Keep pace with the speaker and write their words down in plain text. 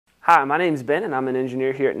Hi, my name's Ben and I'm an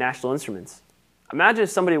engineer here at National Instruments. Imagine if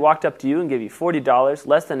somebody walked up to you and gave you $40,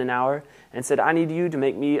 less than an hour, and said, I need you to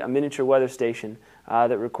make me a miniature weather station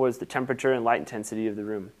that records the temperature and light intensity of the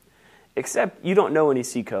room. Except you don't know any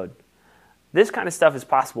C code. This kind of stuff is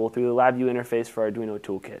possible through the LabVIEW Interface for Arduino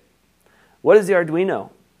Toolkit. What is the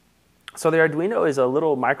Arduino? So the Arduino is a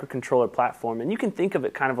little microcontroller platform, and you can think of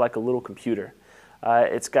it kind of like a little computer.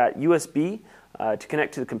 It's got USB to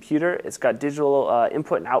connect to the computer. It's got digital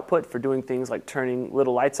input and output for doing things like turning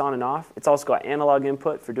little lights on and off. It's also got analog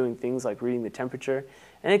input for doing things like reading the temperature.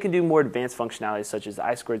 And it can do more advanced functionalities such as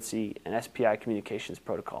I2C and SPI communications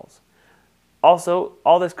protocols. Also,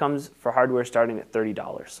 all this comes for hardware starting at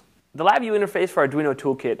 $30. The LabVIEW Interface for Arduino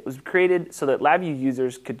Toolkit was created so that LabVIEW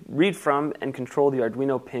users could read from and control the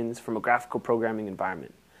Arduino pins from a graphical programming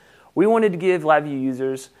environment. We wanted to give LabVIEW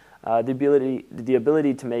users the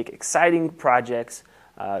ability to make exciting projects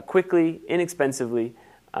quickly, inexpensively,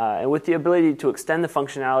 and with the ability to extend the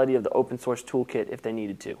functionality of the open source toolkit if they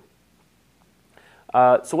needed to.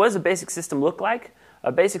 So what does a basic system look like?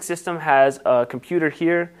 A basic system has a computer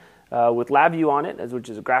here with LabVIEW on it, which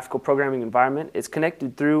is a graphical programming environment. It's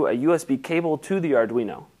connected through a USB cable to the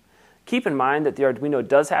Arduino. Keep in mind that the Arduino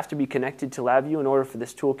does have to be connected to LabVIEW in order for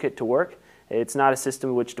this toolkit to work. It's not a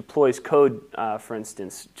system which deploys code, for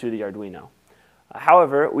instance, to the Arduino.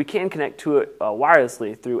 However, we can connect to it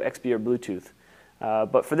wirelessly through XBee or Bluetooth.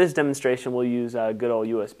 But for this demonstration, we'll use good old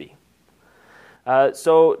USB.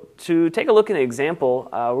 So to take a look at an example,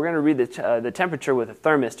 we're going to read the temperature with a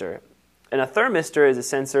thermistor. And a thermistor is a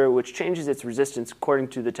sensor which changes its resistance according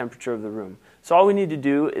to the temperature of the room. So all we need to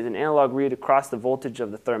do is an analog read across the voltage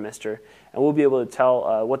of the thermistor, and we'll be able to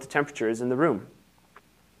tell what the temperature is in the room.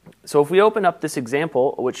 So if we open up this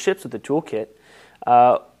example, which ships with the toolkit,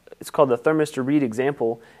 it's called the thermistor read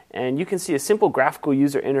example, and you can see a simple graphical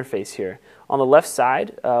user interface here. On the left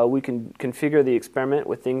side, we can configure the experiment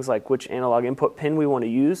with things like which analog input pin we want to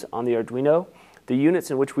use on the Arduino, the units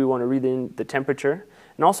in which we want to read in the temperature,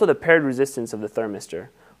 and also the paired resistance of the thermistor.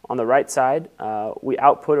 On the right side, we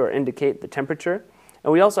output or indicate the temperature,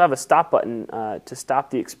 and we also have a stop button to stop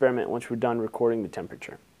the experiment once we're done recording the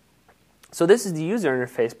temperature. So this is the user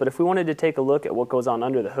interface, but if we wanted to take a look at what goes on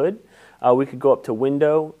under the hood, we could go up to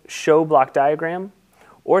Window, Show Block Diagram,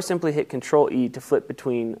 or simply hit Control-E to flip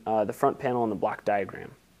between the front panel and the block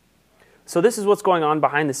diagram. So this is what's going on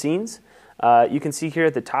behind the scenes. You can see here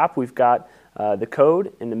at the top we've got the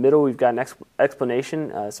code. In the middle we've got an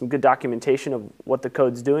explanation, some good documentation of what the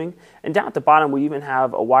code's doing. And down at the bottom we even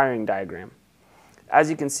have a wiring diagram. As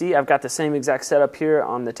you can see, I've got the same exact setup here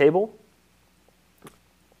on the table.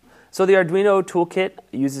 So the Arduino toolkit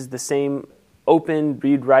uses the same open,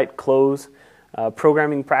 read, write, close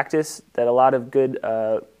programming practice that a lot of good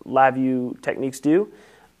LabVIEW techniques do.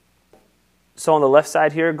 So on the left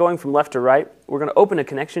side here, going from left to right, we're going to open a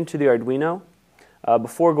connection to the Arduino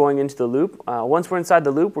before going into the loop. Once we're inside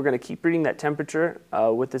the loop, we're going to keep reading that temperature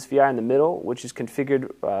with this VI in the middle, which is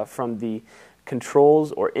configured from the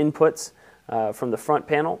controls or inputs from the front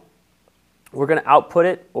panel. We're going to output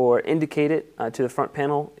it or indicate it to the front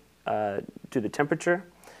panel to the temperature.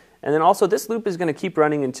 And then also this loop is going to keep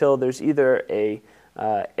running until there's either a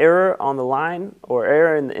error on the line or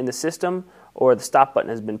error in the system or the stop button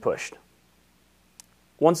has been pushed.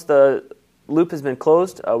 Once the loop has been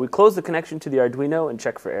closed, we close the connection to the Arduino and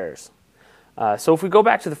check for errors. So if we go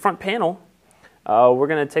back to the front panel, we're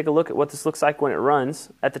going to take a look at what this looks like when it runs.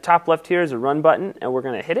 At the top left here is a run button, and we're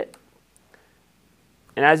going to hit it.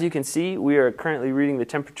 And as you can see, we are currently reading the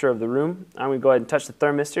temperature of the room. I'm going to go ahead and touch the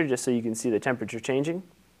thermistor just so you can see the temperature changing.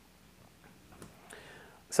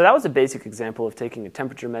 So that was a basic example of taking a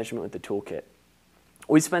temperature measurement with the toolkit.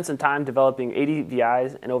 We spent some time developing 80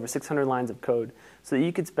 VIs and over 600 lines of code so that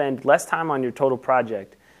you could spend less time on your total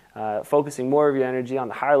project, focusing more of your energy on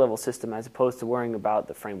the higher level system as opposed to worrying about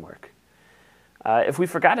the framework. If we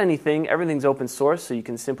forgot anything, everything's open source, so you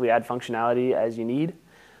can simply add functionality as you need.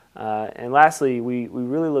 And lastly, we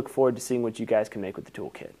really look forward to seeing what you guys can make with the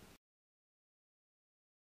toolkit.